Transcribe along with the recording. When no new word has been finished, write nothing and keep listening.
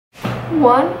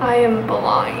One, I am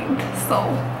blind, so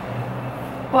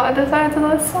why I decided to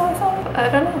listen to myself, I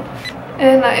don't know.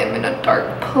 And I am in a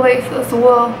dark place as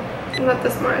well. Not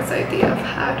the smartest idea I've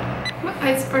had. My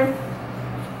eyes burn.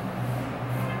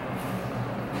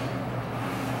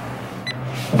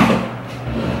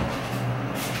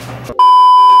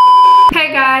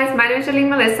 Hey guys, my name is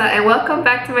Melissa and welcome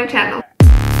back to my channel.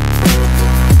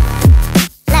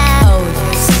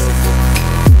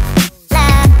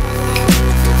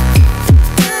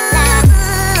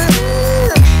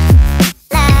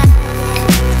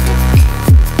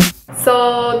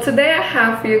 So today I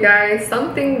have for you guys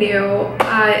something new.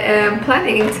 I am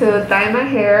planning to dye my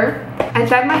hair. I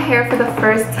dyed my hair for the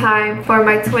first time for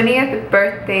my 20th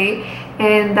birthday,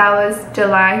 and that was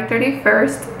July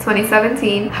 31st,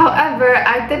 2017. However,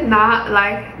 I did not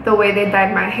like the way they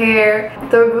dyed my hair.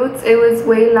 The roots, it was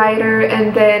way lighter,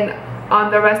 and then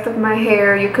on the rest of my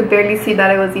hair you could barely see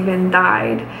that it was even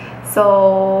dyed.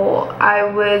 So I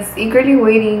was eagerly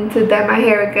waiting to dye my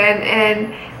hair again,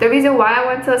 and the reason why I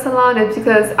went to a salon is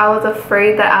because I was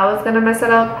afraid that I was gonna mess it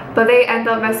up, but they end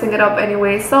up messing it up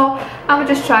anyway, so I'm gonna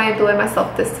just try and do it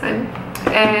myself this time.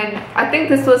 And I think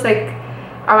this was like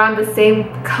around the same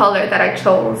color that I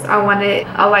chose. I wanted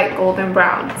a light golden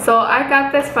brown, so I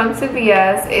got this from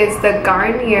CVS. It's the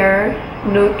Garnier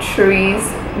Nutri's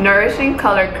Nourishing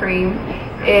Color Cream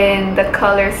in the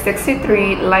color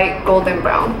 63 light golden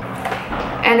brown.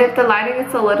 And if the lighting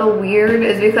is a little weird,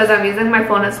 it's because I'm using my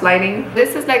phone as lighting.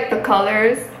 This is like the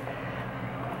colors.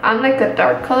 I'm like a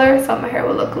dark color, so my hair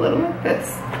will look a little like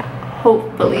this,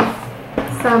 hopefully.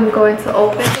 So I'm going to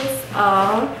open this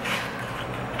up,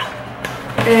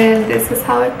 and this is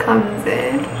how it comes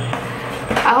in.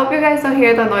 I hope you guys don't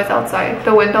hear the noise outside.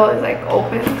 The window is like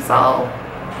open, so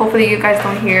hopefully you guys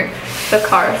don't hear the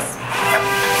cars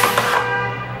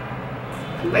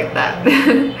like that.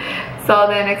 So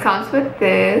then it comes with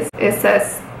this. It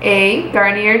says A,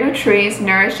 Garnier Nutri's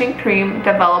Nourishing Cream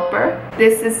Developer.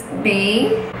 This is B,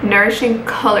 Nourishing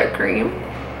Color Cream.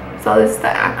 So this is the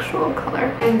actual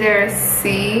color. And there's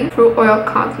C, Fruit Oil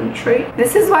Concentrate.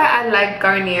 This is why I like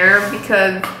Garnier,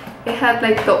 because it had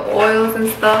like the oils and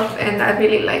stuff, and I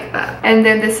really like that. And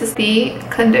then this is the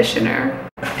conditioner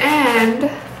and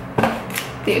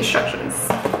the instructions.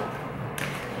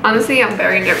 Honestly, I'm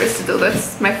very nervous to do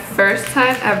this. My first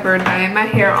time ever dyeing my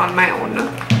hair on my own.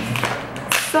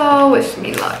 So wish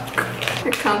me luck.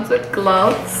 It comes with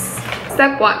gloves.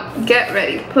 Step 1, get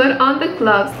ready. Put on the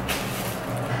gloves.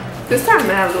 This time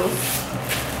I have loose.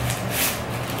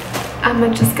 I'm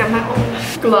gonna just get my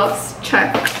own gloves.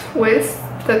 Check. Twist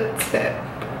the tip.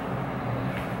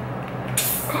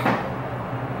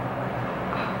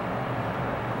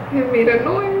 It made a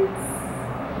noise.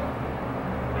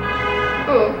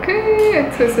 Okay, I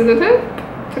twisted the tip,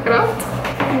 took it out,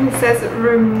 and it says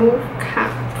remove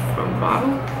cap from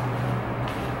bottle.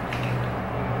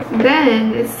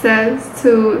 Then it says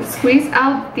to squeeze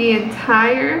out the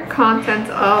entire content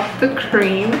of the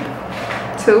cream,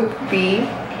 to B,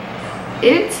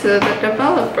 into the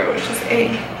developer, which is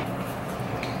A.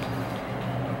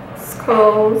 Let's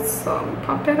go, so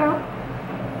pop it out.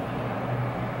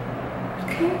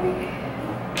 Okay.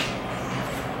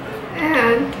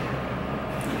 And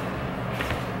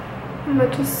I'm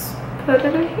gonna just put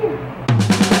it in here.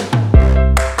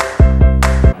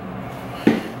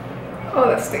 Oh,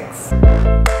 that stinks.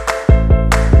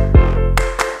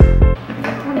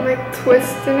 I'm like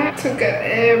twisting it to get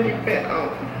every bit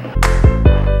out.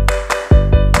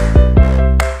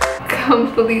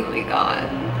 Completely gone.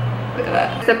 Look at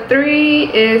that. Step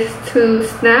 3 is to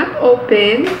snap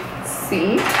open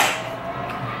C.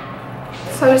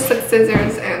 So I just took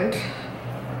scissors and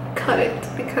cut it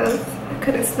because I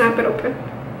couldn't snap it open.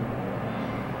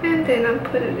 And then I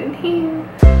put it in here.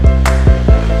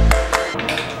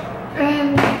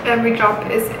 And every drop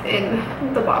is in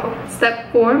the bottle.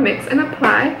 Step 4, mix and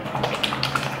apply.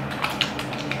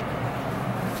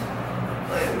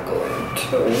 I'm going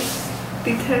to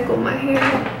detangle my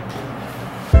hair.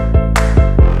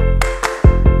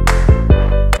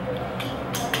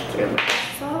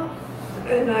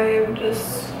 And I am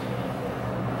just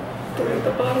doing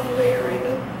the bottom layer right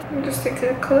now. I'm just taking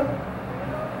a clip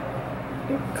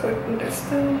and clipping this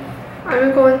down.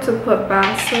 I'm going to put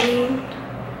Vaseline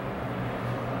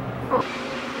on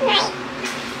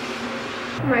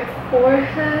my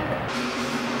forehead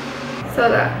so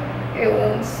that it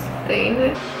won't stain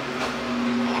it.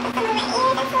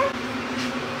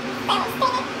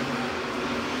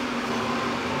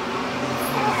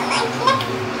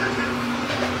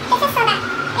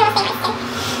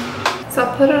 So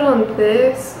I'll put it on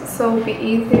this so it'll be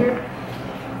easier,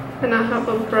 and I'll have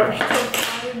a brush to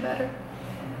apply it better.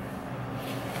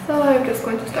 So I'm just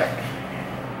going to start.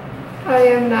 I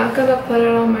am not gonna put it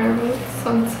on my roots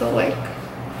until like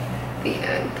the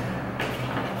end.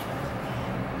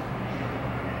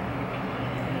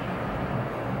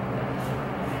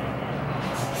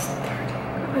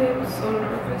 I am so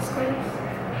nervous, guys.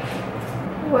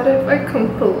 What if I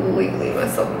completely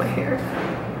mess up my hair?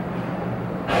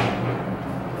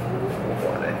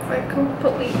 What if I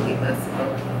completely mess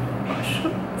up?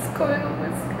 What's going on my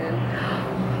skin?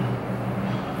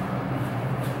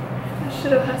 I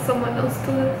should have had someone else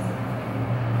do this.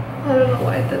 I don't know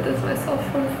why I did this myself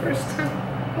for the first time.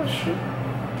 Oh shoot.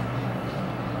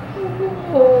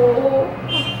 Oh, I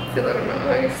feel it in my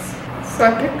eyes. So I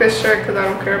picked this shirt because I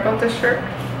don't care about this shirt.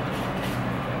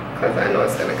 Because I know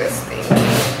it's gonna get stained. I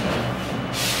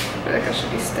feel like I should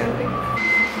be standing.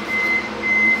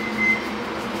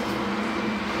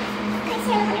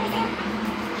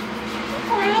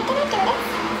 Why did I do this?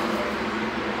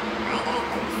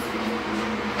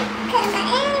 Could have got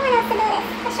anyone else to do this,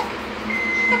 for sure.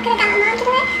 I could have got my mom to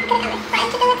do it. I could have got my friend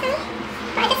to do it for me.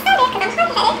 Or I just started because I'm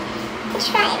hard-headed to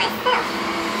try it myself.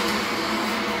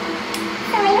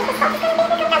 So are you what's the fault is going to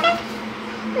be because of that?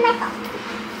 My fault.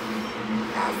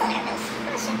 Oh, I'm so nervous.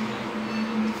 Oh, shit.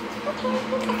 Okay,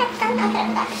 I've got some. I'll put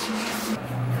it back.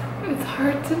 It's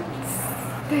hard to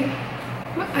stay.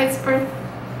 My eyes burn.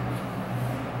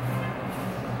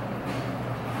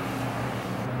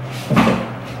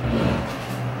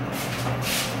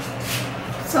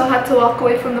 So I had to walk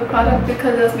away from the product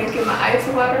because it was making my eyes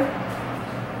water.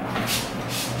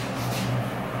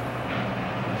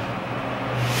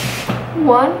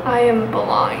 One, I am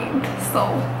blind, so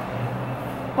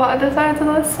what I decided to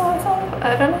do this myself,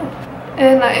 I don't know.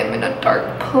 And I am in a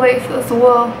dark place as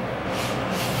well.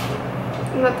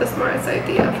 Not the smartest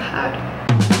idea I've had.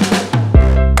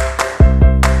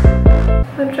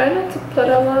 I'm trying not to put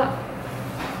a lot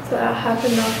so I have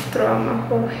enough throughout my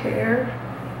whole hair.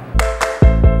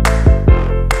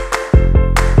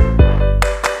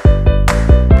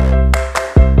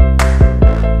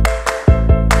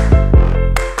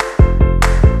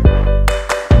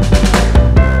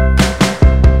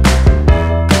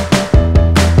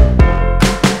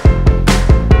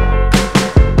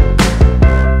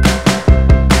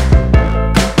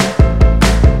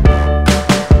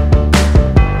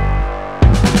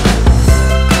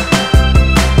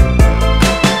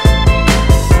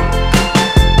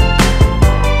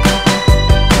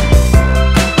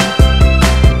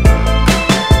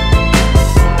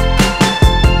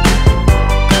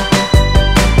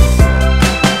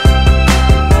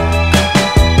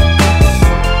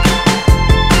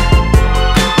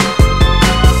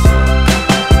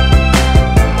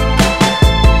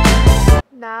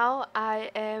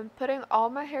 Putting all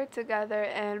my hair together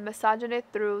and massaging it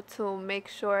through to make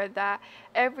sure that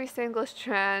every single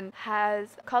strand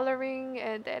has coloring,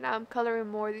 and then I'm coloring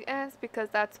more the ends because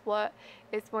that's what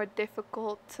is more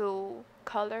difficult to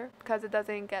color because it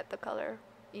doesn't get the color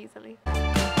easily.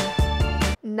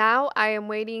 Now I am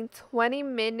waiting 20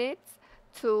 minutes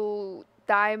to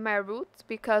dye my roots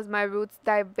because my roots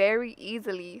dye very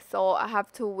easily, so I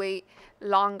have to wait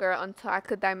longer until I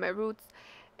could dye my roots.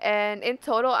 And in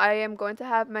total, I am going to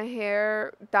have my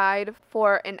hair dyed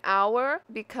for an hour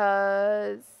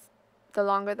because the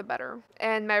longer the better.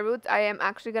 And my roots, I am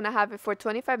actually going to have it for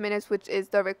 25 minutes, which is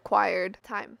the required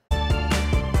time.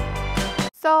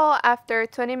 So after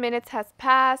 20 minutes has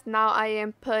passed, now I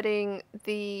am putting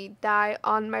the dye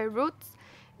on my roots.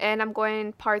 And I'm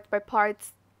going parts by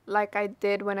parts like I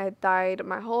did when I dyed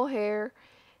my whole hair.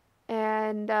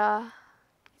 And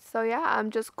so yeah,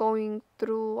 I'm just going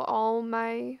through all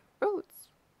my roots,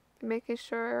 making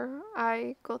sure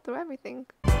I go through everything.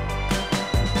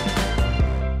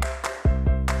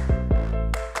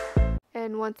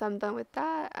 And once I'm done with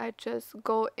that, I just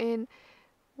go in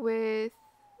with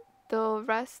the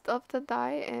rest of the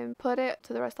dye and put it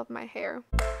to the rest of my hair.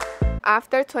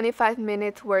 After 25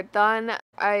 minutes were done,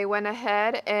 I went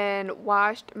ahead and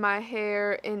washed my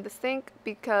hair in the sink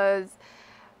because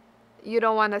you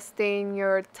don't want to stain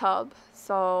your tub.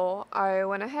 So I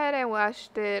went ahead and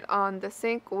washed it on the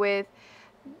sink with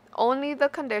only the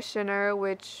conditioner,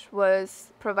 which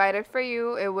was provided for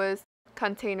you. It was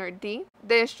container D.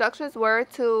 The instructions were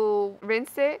to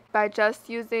rinse it by just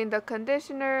using the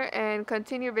conditioner and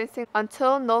continue rinsing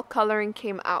until no coloring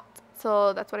came out.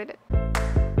 So that's what I did.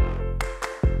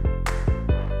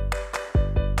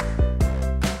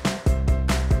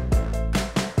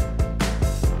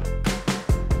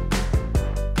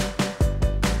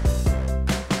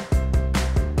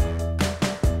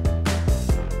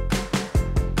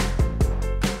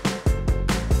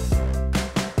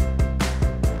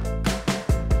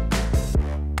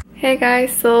 Hey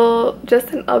guys, so just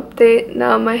an update.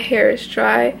 Now my hair is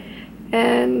dry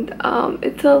and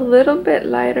it's a little bit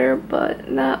lighter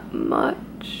but not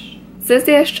much. Since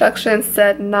the instructions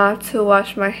said not to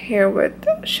wash my hair with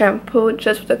shampoo,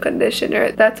 just with the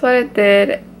conditioner, that's what I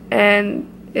did, and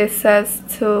it says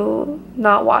to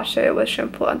not wash it with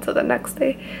shampoo until the next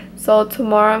day. So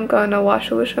tomorrow I'm going to wash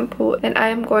it with shampoo, and I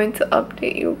am going to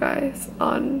update you guys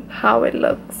on how it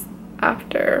looks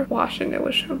after washing it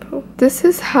with shampoo. This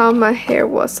is how my hair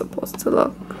was supposed to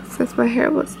look since my hair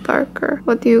was darker.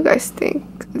 What do you guys think?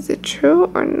 Is it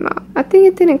true or not? I think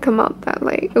it didn't come out that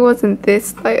light. It wasn't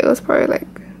this light. It was probably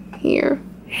like here.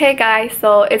 Hey guys,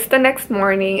 so it's the next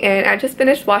morning and I just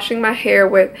finished washing my hair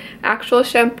with actual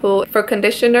shampoo. For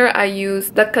conditioner, I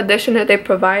used the conditioner they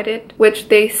provided, which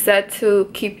they said to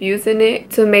keep using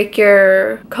it to make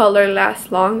your color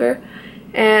last longer.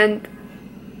 And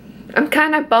I'm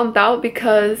kind of bummed out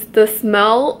because the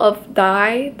smell of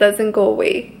dye doesn't go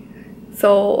away.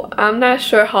 So I'm not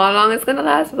sure how long it's gonna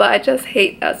last, but I just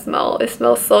hate that smell. It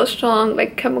smells so strong,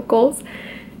 like chemicals.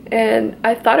 And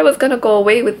I thought it was gonna go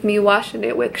away with me washing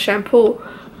it with shampoo,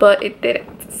 but it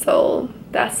didn't, so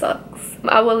that sucks.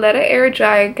 I will let it air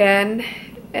dry again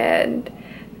and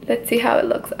let's see how it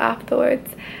looks afterwards.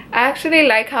 I actually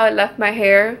like how it left my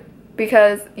hair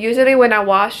because usually when I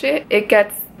wash it, it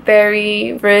gets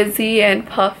very frizzy and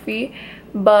puffy,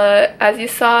 but as you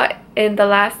saw in the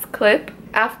last clip,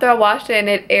 after I washed it and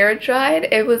it air dried,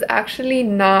 it was actually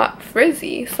not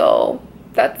frizzy, so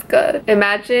that's good.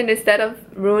 Imagine instead of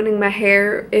ruining my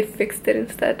hair, it fixed it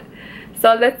instead.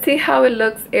 So let's see how it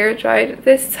looks air dried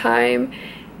this time.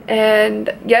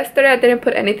 And yesterday I didn't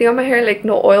put anything on my hair, like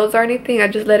no oils or anything. I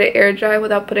just let it air dry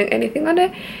without putting anything on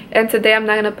it. And today I'm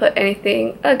not gonna put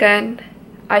anything again.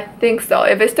 I think so.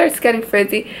 If it starts getting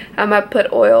frizzy, I might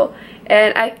put oil.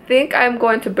 And I think I'm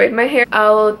going to braid my hair.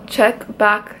 I'll check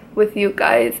back with you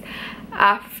guys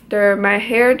after my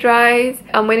hair dries.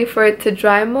 I'm waiting for it to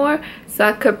dry more so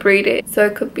I could braid it, so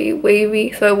it could be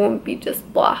wavy, so it won't be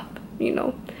just blop, you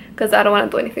know, because I don't want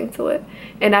to do anything to it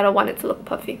and I don't want it to look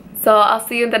puffy. So I'll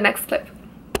see you in the next clip.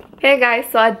 Hey guys,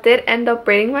 so I did end up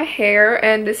braiding my hair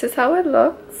and this is how it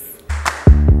looks.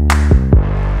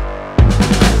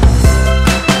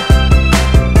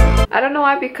 I don't know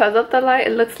why, because of the light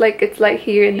it looks like it's light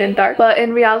here and then dark, but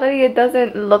in reality it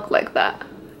doesn't look like that.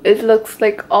 It looks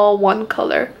like all one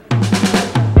color.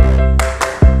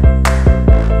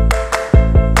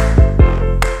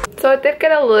 So it did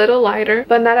get a little lighter,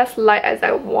 but not as light as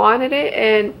I wanted it,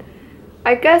 and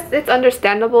I guess it's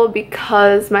understandable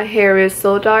because my hair is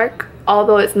so dark.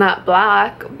 Although it's not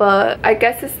black, but I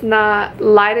guess it's not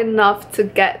light enough to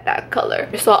get that color.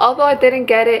 So although I didn't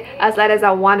get it as light as I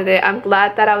wanted it, I'm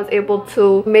glad that I was able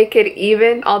to make it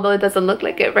even, although it doesn't look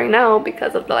like it right now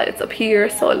because of the light. It's up here,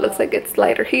 so it looks like it's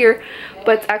lighter here,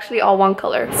 but it's actually all one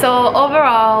color. So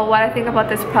overall, what I think about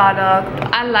this product,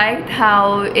 I liked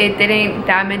how it didn't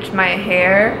damage my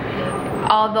hair.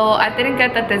 Although I didn't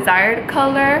get the desired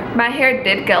color, my hair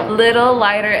did get a little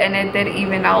lighter and it did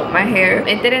even out my hair.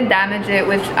 It didn't damage it,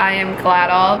 which I am glad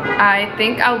of. I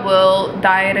think I will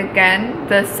dye it again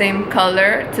the same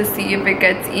color to see if it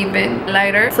gets even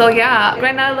lighter. So yeah,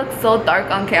 right now it looks so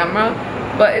dark on camera,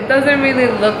 but it doesn't really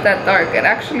look that dark. It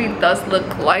actually does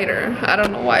look lighter. I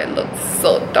don't know why it looks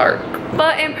so dark,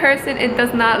 but in person it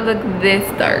does not look this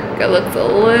dark. It looks a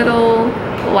little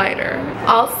lighter.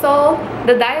 Also,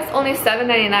 the dye is only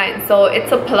 $7.99, so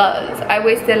it's a plus. I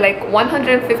wasted like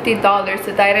 $150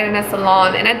 to dye it in a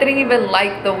salon, and I didn't even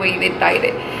like the way they dyed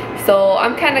it. So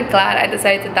I'm kind of glad I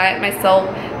decided to dye it myself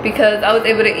because I was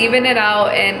able to even it out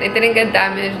and it didn't get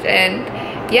damaged, and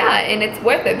yeah, and it's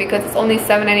worth it because it's only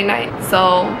 $7.99.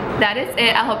 So that is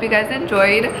it. I hope you guys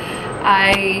enjoyed.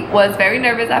 I was very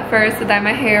nervous at first to dye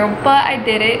my hair, but I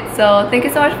did it. So thank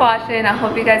you so much for watching. I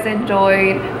hope you guys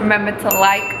enjoyed. Remember to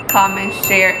like, comment,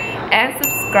 share, and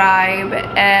subscribe.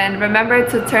 And remember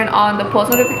to turn on the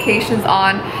post notifications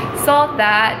on so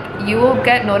that you will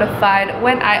get notified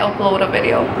when I upload a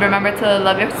video. Remember to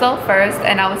love yourself first,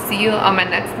 and I will see you on my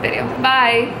next video.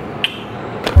 Bye!